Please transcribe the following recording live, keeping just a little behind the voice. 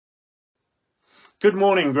Good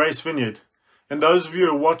morning, Grace Vineyard, and those of you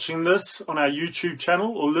who are watching this on our YouTube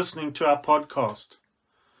channel or listening to our podcast.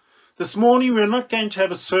 This morning we're not going to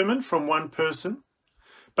have a sermon from one person,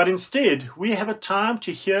 but instead we have a time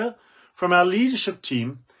to hear from our leadership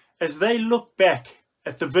team as they look back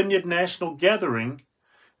at the Vineyard National Gathering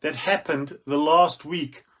that happened the last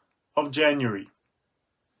week of January.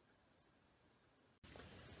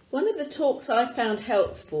 One of the talks I found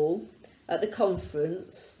helpful at the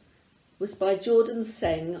conference was by Jordan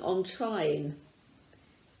Seng on trying.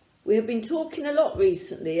 We have been talking a lot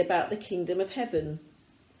recently about the kingdom of heaven.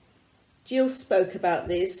 Jill spoke about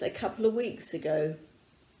this a couple of weeks ago.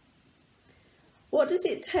 What does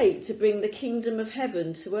it take to bring the kingdom of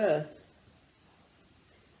heaven to earth?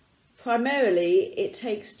 Primarily, it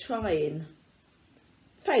takes trying.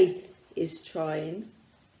 Faith is trying.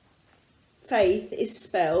 Faith is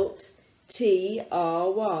spelt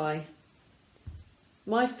T-R-Y.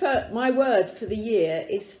 My word for the year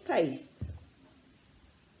is faith.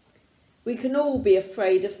 We can all be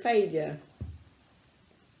afraid of failure.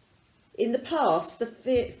 In the past, the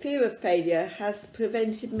fear of failure has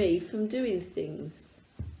prevented me from doing things.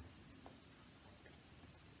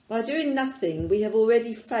 By doing nothing, we have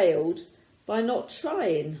already failed by not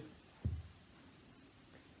trying.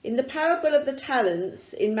 In the parable of the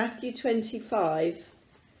talents in Matthew 25,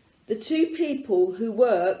 the two people who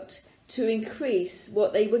worked to increase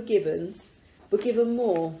what they were given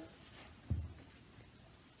more.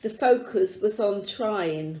 The focus was on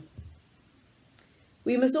trying.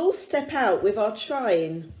 We must all step out with our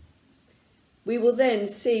trying. We will then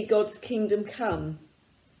see God's kingdom come.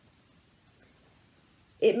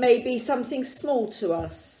 It may be something small to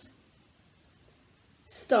us.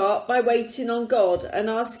 Start by waiting on God and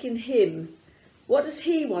asking Him, what does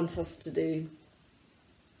He want us to do?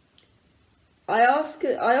 I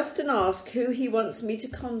often ask who He wants me to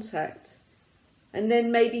contact and then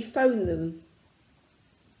maybe phone them.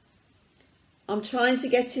 I'm trying to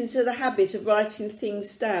get into the habit of writing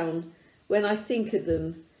things down when I think of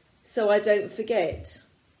them so I don't forget.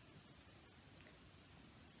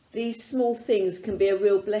 These small things can be a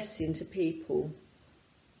real blessing to people.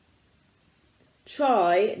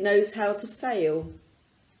 Try knows how to fail.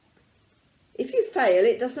 If you fail,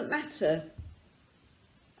 it doesn't matter.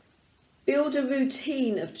 Build a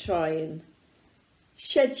routine of trying.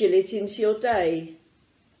 Schedule it into your day.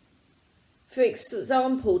 For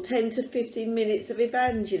example, 10 to 15 minutes of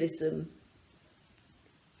evangelism.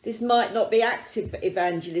 This might not be active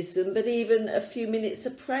evangelism, but even a few minutes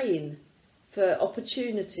of praying for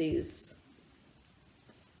opportunities.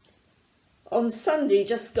 On Sunday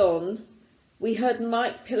just gone, we heard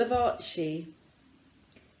Mike Pilavachi,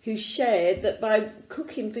 who shared that by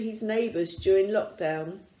cooking for his neighbours during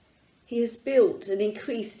lockdown, he has built and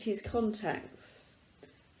increased his contacts.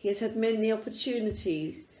 He has had many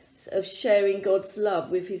opportunities of sharing God's love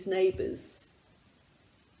with his neighbours.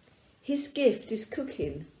 His gift is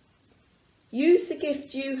cooking. Use the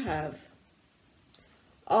gift you have.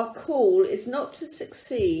 Our call is not to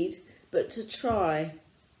succeed, but to try.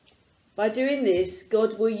 By doing this,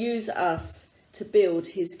 God will use us to build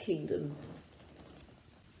His kingdom.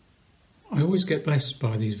 I always get blessed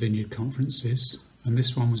by these Vineyard conferences, and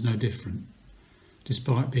this one was no different,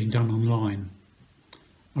 despite being done online.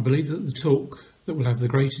 I believe that the talk that will have the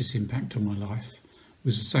greatest impact on my life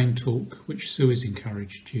was the same talk which Sue has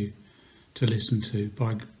encouraged you to listen to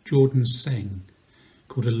by Jordan Seng,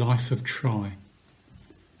 called A Life of Try.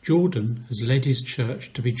 Jordan has led his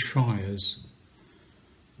church to be triers.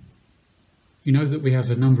 You know that we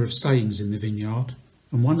have a number of sayings in the Vineyard,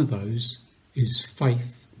 and one of those is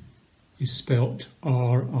faith is spelt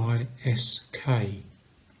R-I-S-K.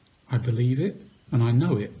 I believe it and I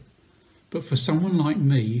know it. But for someone like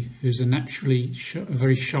me, who's a naturally a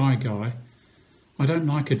very shy guy, I don't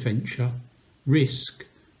like adventure. Risk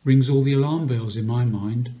rings all the alarm bells in my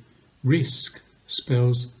mind. Risk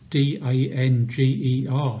spells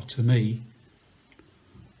D-A-N-G-E-R to me.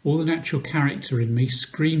 All the natural character in me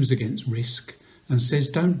screams against risk and says,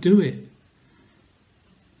 don't do it.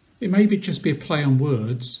 It may just be a play on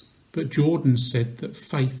words, but Jordan said that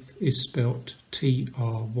faith is spelt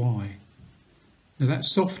T-R-Y. Now that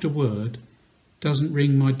softer word doesn't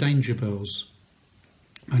ring my danger bells.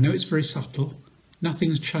 I know it's very subtle,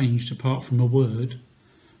 nothing's changed apart from a word,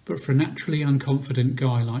 but for a naturally unconfident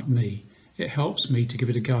guy like me, it helps me to give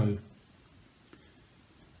it a go.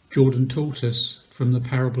 Jordan taught us from the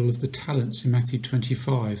parable of the talents in Matthew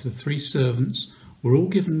 25. The 3 servants were all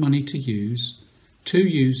given money to use, 2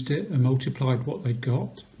 used it and multiplied what they'd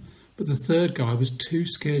got, but the 3rd guy was too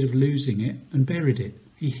scared of losing it and buried it.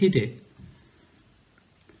 He hid it.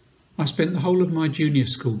 I spent the whole of my junior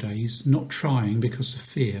school days not trying because of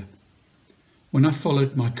fear. When I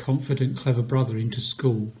followed my confident, clever brother into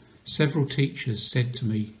school, several teachers said to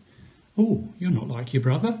me, "Oh, you're not like your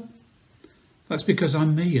brother." That's because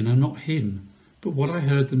I'm me and I'm not him. But what I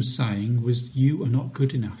heard them saying was, "You are not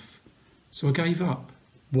good enough." So I gave up.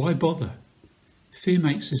 Why bother? Fear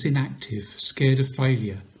makes us inactive, scared of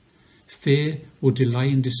failure. Fear will delay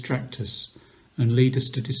and distract us and lead us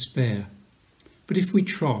to despair. But if we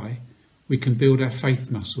try, we can build our faith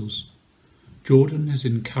muscles. Jordan has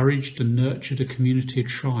encouraged and nurtured a community of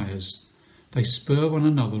triers. They spur one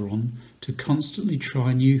another on to constantly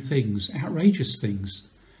try new things, outrageous things.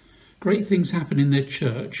 Great things happen in their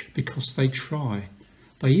church because they try.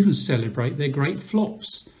 They even celebrate their great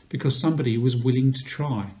flops because somebody was willing to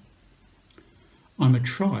try. I'm a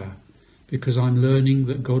trier because I'm learning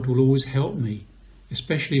that God will always help me,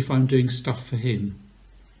 especially if I'm doing stuff for Him.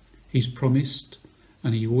 He's promised,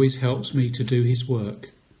 and He always helps me to do His work.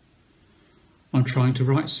 I'm trying to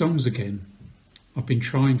write songs again. I've been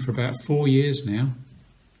trying for about 4 years now.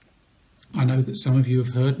 I know that some of you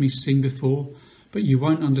have heard me sing before, but you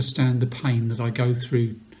won't understand the pain that I go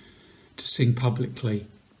through to sing publicly,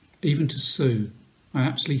 even to Sue. I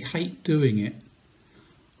absolutely hate doing it.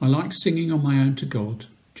 I like singing on my own to God,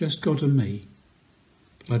 just God and me,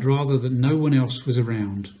 but I'd rather that no one else was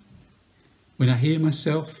around. When I hear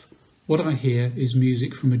myself, what I hear is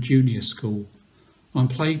music from a junior school. I'm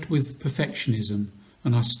plagued with perfectionism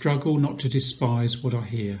and I struggle not to despise what I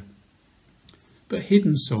hear. But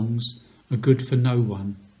hidden songs are good for no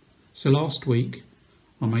one. So last week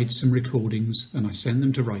I made some recordings and I sent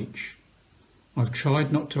them to Rach. I've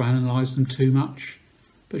tried not to analyse them too much,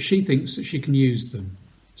 but she thinks that she can use them.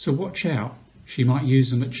 So watch out, she might use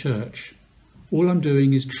them at church. All I'm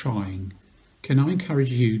doing is trying. Can I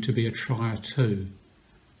encourage you to be a trier too?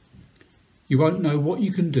 You won't know what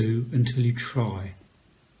you can do until you try.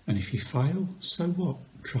 And if you fail, so what?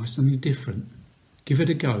 Try something different. Give it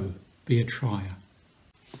a go. Be a trier.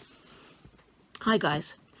 Hi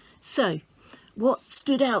guys. So, what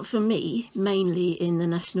stood out for me mainly in the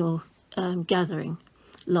national gathering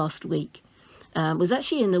last week was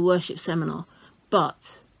actually in the worship seminar,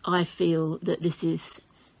 but I feel that this is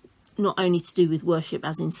not only to do with worship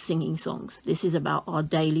as in singing songs. This is about our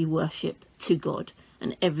daily worship to God,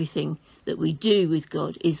 and everything that we do with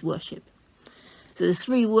God is worship. So the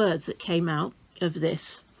 3 words that came out of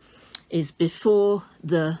this is before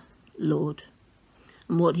the Lord.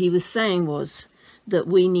 And what he was saying was that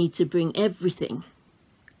we need to bring everything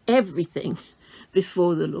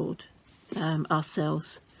before the Lord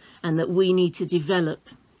ourselves, and that we need to develop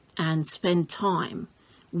and spend time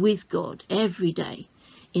with God every day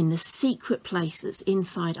in the secret place that's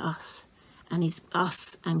inside us, and is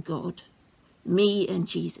us and God, me and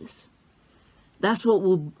Jesus. That's what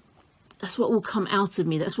will come out of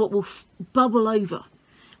me. That's what will bubble over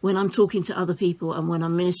when I'm talking to other people and when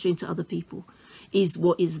I'm ministering to other people, is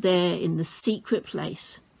what is there in the secret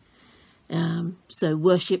place. So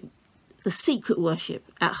worship, the secret worship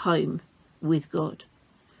at home with God.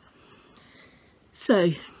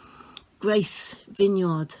 So, Grace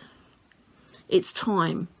Vineyard, it's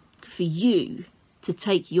time for you to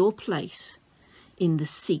take your place in the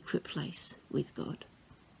secret place with God.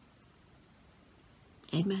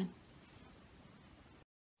 Amen.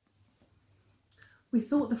 We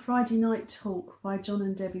thought the Friday night talk by John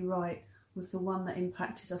and Debbie Wright was the one that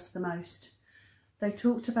impacted us the most. They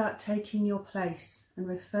talked about taking your place and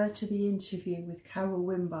referred to the interview with Carol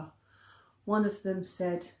Wimber. One of them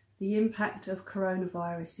said, "The impact of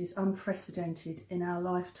coronavirus is unprecedented in our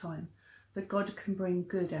lifetime, but God can bring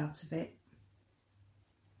good out of it."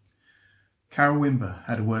 Carol Wimber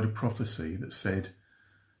had a word of prophecy that said,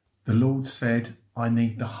 "The Lord said, I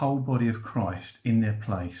need the whole body of Christ in their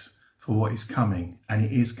place for what is coming, and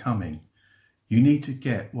it is coming. You need to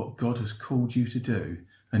get what God has called you to do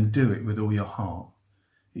and do it with all your heart."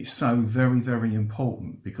 It's so very, very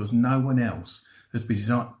important because no one else has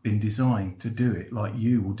been designed to do it like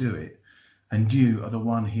you will do it, and you are the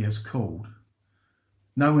one he has called.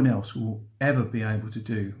 No one else will ever be able to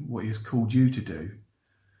do what he has called you to do,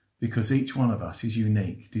 because each one of us is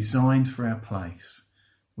unique, designed for our place.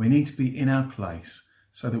 We need to be in our place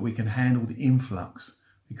so that we can handle the influx,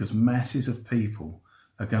 because masses of people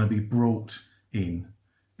are going to be brought in.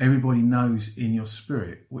 Everybody knows in your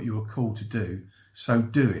spirit what you are called to do, so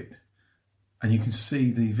do it. And you can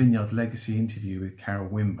see the Vineyard Legacy interview with Carol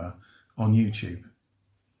Wimber on YouTube.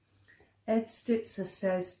 Ed Stitzer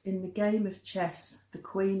says, "In the game of chess, the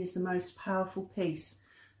queen is the most powerful piece,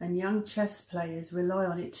 and young chess players rely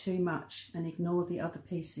on it too much and ignore the other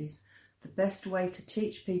pieces. The best way to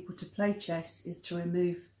teach people to play chess is to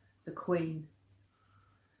remove the Queen.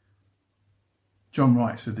 John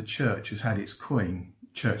Wright said the church has had its queen,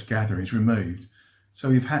 church gatherings, removed, so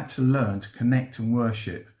we've had to learn to connect and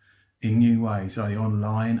worship in new ways, i.e.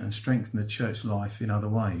 online, and strengthen the church life in other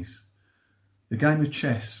ways. The game of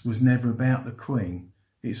chess was never about the Queen,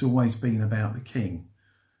 it's always been about the King.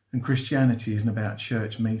 And Christianity isn't about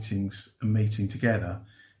church meetings and meeting together,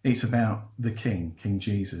 it's about the King, King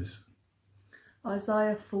Jesus.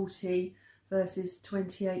 Isaiah 40 verses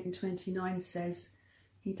 28 and 29 says,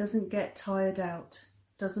 "He doesn't get tired out,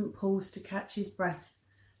 doesn't pause to catch his breath,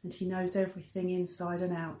 and he knows everything inside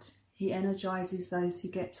and out. He energizes those who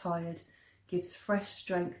get tired, gives fresh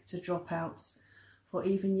strength to dropouts. For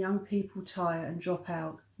even young people tire and drop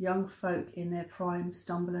out, young folk in their prime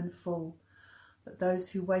stumble and fall. But those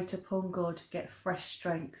who wait upon God get fresh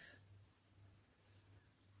strength."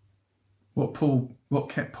 What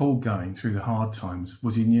kept Paul going through the hard times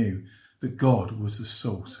was he knew that God was the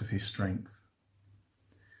source of his strength.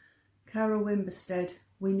 Carol Wimber said,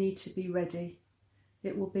 "We need to be ready.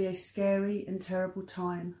 It will be a scary and terrible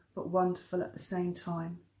time, but wonderful at the same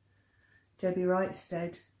time." Debbie Wright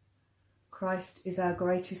said, "Christ is our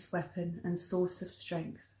greatest weapon and source of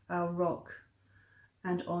strength, our rock,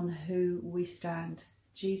 and on who we stand.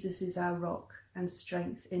 Jesus is our rock and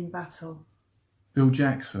strength in battle." Bill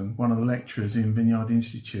Jackson, one of the lecturers in Vineyard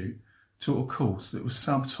Institute, taught a course that was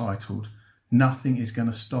subtitled "Nothing is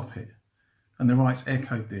going to stop it." And the Wrights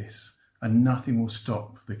echoed this, and nothing will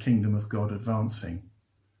stop the kingdom of God advancing.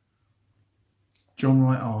 John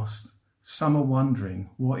Wright asked, "Some are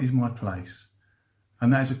wondering, what is my place?"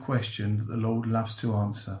 And that is a question that the Lord loves to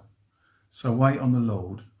answer. So wait on the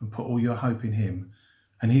Lord and put all your hope in him,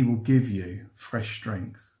 and he will give you fresh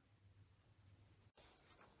strength.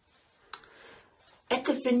 At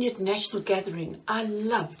the Vineyard National Gathering, I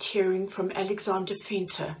loved hearing from Alexander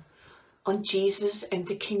Fenter on Jesus and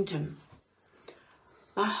the Kingdom.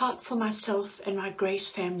 My heart for myself and my Grace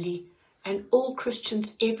family and all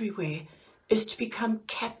Christians everywhere is to become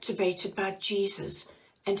captivated by Jesus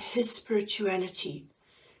and his spirituality,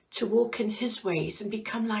 to walk in his ways and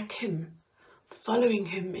become like him, following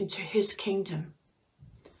him into his kingdom.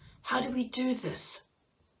 How do we do this?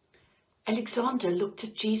 Alexander looked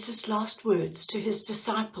at Jesus' last words to his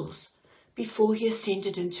disciples before he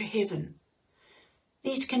ascended into heaven.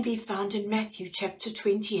 These can be found in Matthew chapter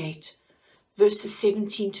 28, verses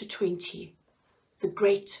 17 to 20, the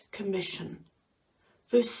Great Commission.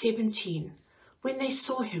 Verse 17, when they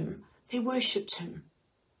saw him, they worshipped him,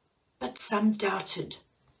 but some doubted.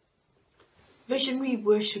 Visionary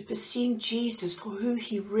worship is seeing Jesus for who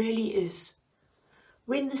he really is.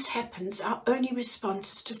 When this happens, our only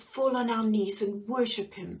response is to fall on our knees and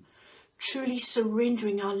worship him, truly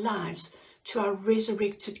surrendering our lives to our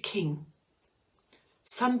resurrected King.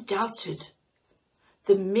 Some doubted.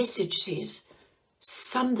 The message says,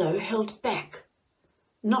 some though held back,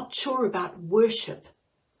 not sure about worship,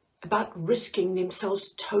 about risking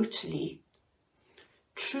themselves totally.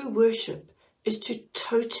 True worship is to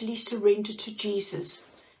totally surrender to Jesus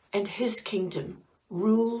and his kingdom,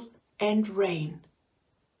 rule and reign.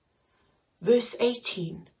 Verse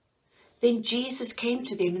 18, then Jesus came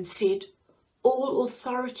to them and said, all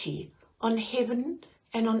authority on heaven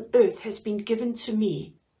and on earth has been given to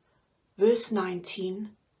me. Verse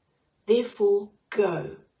 19, therefore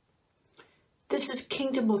go. This is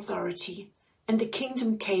kingdom authority, and the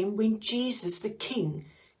kingdom came when Jesus, the King,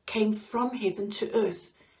 came from heaven to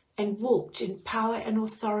earth and walked in power and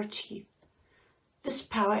authority. This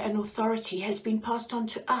power and authority has been passed on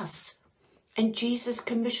to us, and Jesus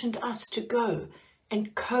commissioned us to go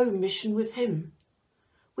and co-mission with him.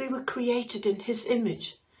 We were created in his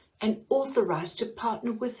image and authorized to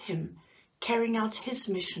partner with him, carrying out his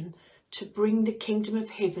mission to bring the kingdom of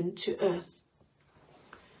heaven to earth.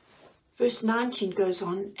 Verse 19 goes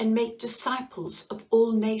on, and make disciples of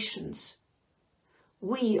all nations.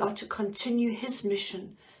 We are to continue his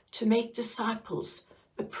mission to make disciples,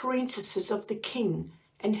 apprentices of the King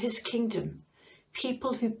and his kingdom,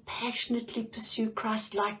 people who passionately pursue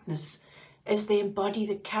Christ-likeness as they embody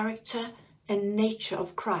the character and nature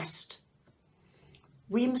of Christ.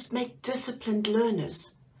 We must make disciplined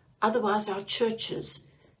learners, otherwise our churches,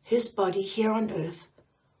 his body here on earth,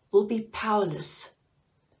 will be powerless.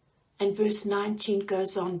 And verse 19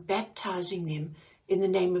 goes on, baptizing them in the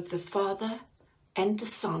name of the Father and the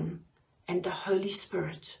Son and the Holy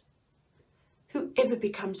Spirit. Whoever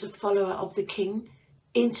becomes a follower of the King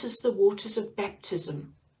enters the waters of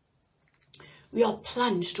baptism. We are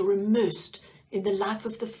plunged or immersed in the life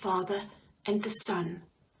of the Father and the Son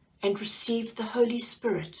and receive the Holy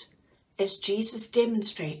Spirit as Jesus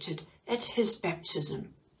demonstrated at his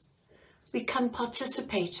baptism. become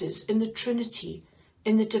participators in the Trinity,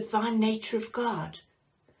 in the divine nature of God.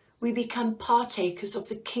 We become partakers of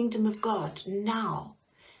the kingdom of God now,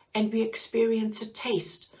 and we experience a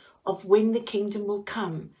taste of when the kingdom will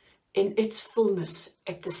come in its fullness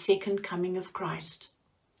at the second coming of Christ.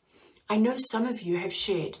 I know some of you have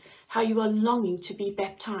shared how you are longing to be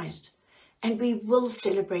baptized, and we will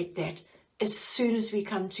celebrate that as soon as we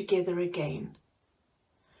come together again.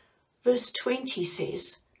 Verse 20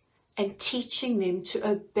 says, "And teaching them to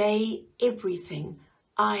obey everything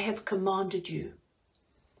I have commanded you."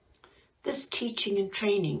 This teaching and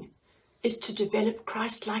training is to develop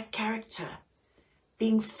Christ-like character,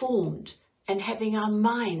 being formed and having our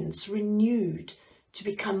minds renewed to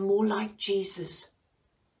become more like Jesus.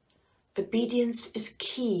 Obedience is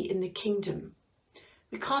key in the kingdom.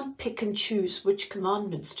 We can't pick and choose which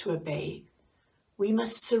commandments to obey. We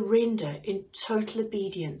must surrender in total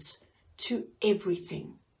obedience to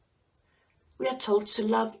everything. We are told to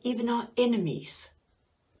love even our enemies.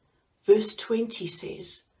 Verse 20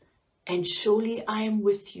 says, "And surely I am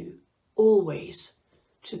with you always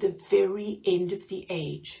to the very end of the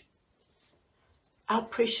age." Our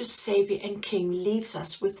precious Saviour and King leaves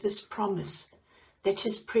us with this promise that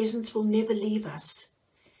his presence will never leave us.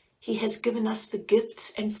 He has given us the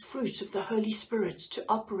gifts and fruit of the Holy Spirit to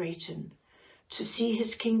operate in, to see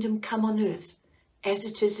his kingdom come on earth as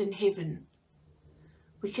it is in heaven.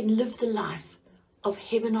 We can live the life of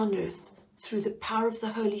heaven on earth through the power of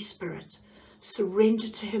the Holy Spirit,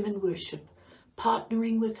 surrendered to him in worship,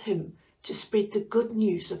 partnering with him to spread the good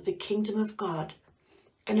news of the kingdom of God,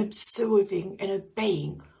 and observing and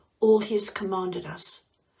obeying all he has commanded us,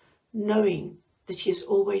 knowing that he is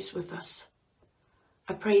always with us.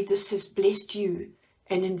 I pray this has blessed you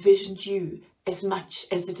and envisioned you as much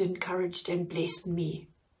as it encouraged and blessed me.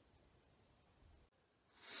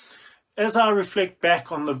 As I reflect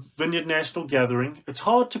back on the Vineyard National Gathering, it's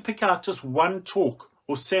hard to pick out just one talk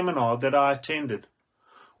or seminar that I attended.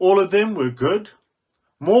 All of them were good,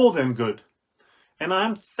 more than good, and I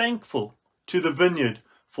am thankful to the Vineyard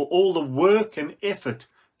for all the work and effort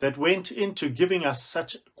that went into giving us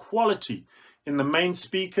such quality in the main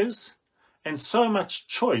speakers and so much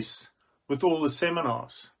choice with all the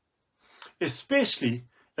seminars, especially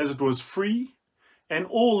as it was free and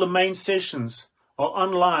all the main sessions are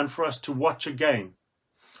online for us to watch again,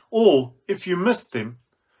 or if you missed them,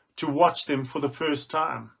 to watch them for the first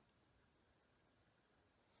time.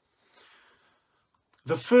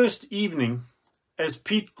 The first evening, as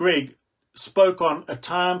Pete Greig spoke on A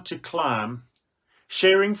Time to Climb,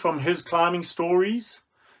 sharing from his climbing stories,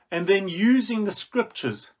 and then using the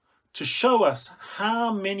scriptures to show us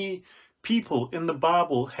how many people in the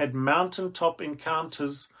Bible had mountaintop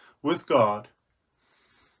encounters with God,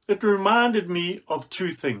 it reminded me of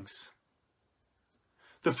two things.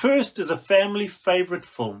 The first is a family favorite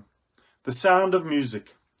film, The Sound of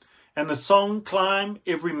Music, and the song Climb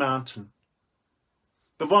Every Mountain.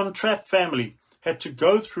 The Von Trapp family had to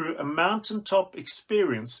go through a mountaintop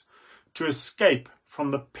experience to escape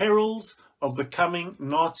from the perils of the coming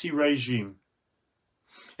Nazi regime.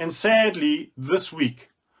 And sadly, this week,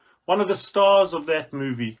 one of the stars of that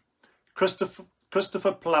movie,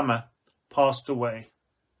 Christopher Plummer, passed away.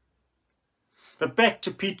 But back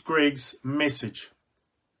to Pete Greig's message.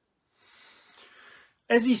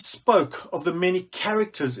 As he spoke of the many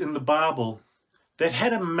characters in the Bible that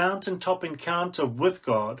had a mountaintop encounter with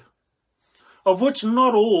God, of which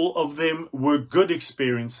not all of them were good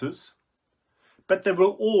experiences, but they were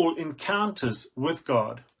all encounters with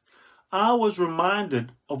God, I was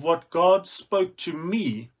reminded of what God spoke to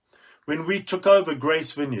me when we took over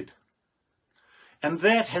Grace Vineyard. And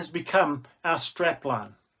that has become our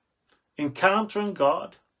strapline. Encountering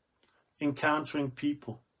God, encountering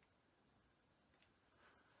people.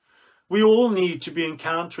 We all need to be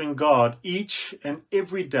encountering God each and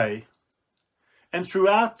every day. And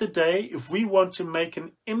throughout the day, if we want to make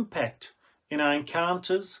an impact in our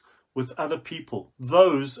encounters with other people,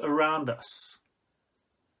 those around us.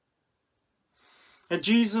 And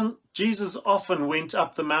Jesus often went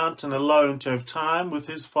up the mountain alone to have time with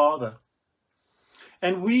his Father.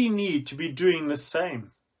 And we need to be doing the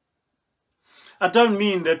same. I don't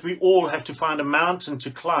mean that we all have to find a mountain to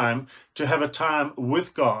climb to have a time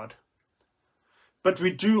with God. But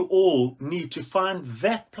we do all need to find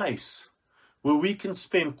that place where we can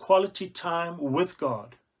spend quality time with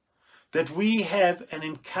God. That we have an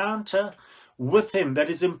encounter with him that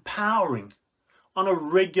is empowering on a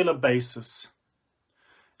regular basis.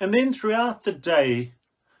 And then throughout the day,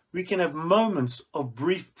 we can have moments of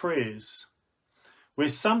brief prayers, where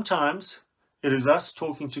sometimes it is us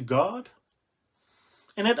talking to God,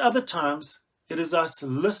 and at other times it is us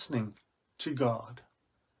listening to God.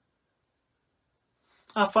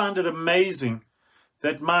 I find it amazing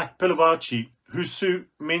that Mike Pilavachi, who Sue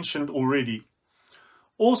mentioned already,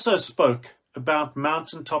 also spoke about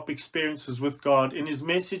mountaintop experiences with God in his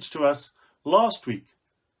message to us last week.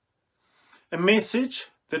 A message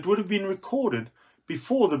that would have been recorded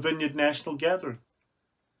before the Vineyard National Gathering.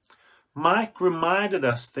 Mike reminded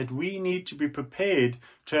us that we need to be prepared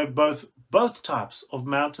to have both types of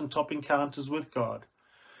mountaintop encounters with God,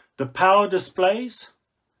 the power displays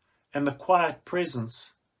and the quiet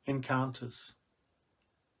presence encounters.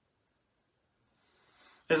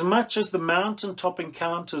 As much as the mountaintop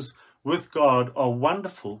encounters with God are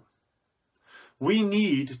wonderful, we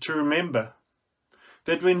need to remember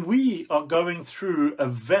that when we are going through a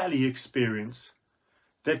valley experience,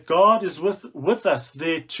 that God is with us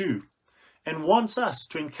there too, and wants us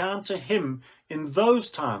to encounter Him in those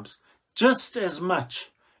times just as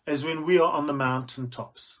much as when we are on the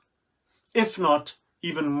mountaintops, if not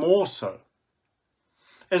even more so.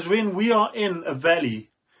 As when we are in a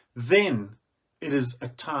valley, then it is a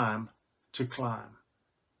time to climb.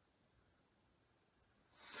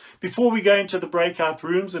 Before we go into the breakout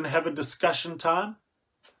rooms and have a discussion time,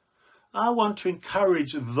 I want to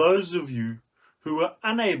encourage those of you who are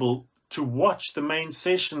unable to watch the main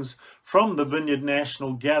sessions from the Vineyard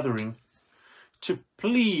National Gathering to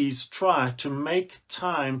please try to make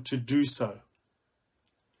time to do so.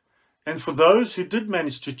 And for those who did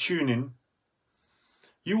manage to tune in,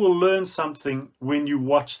 you will learn something when you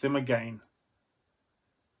watch them again.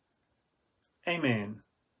 Amen.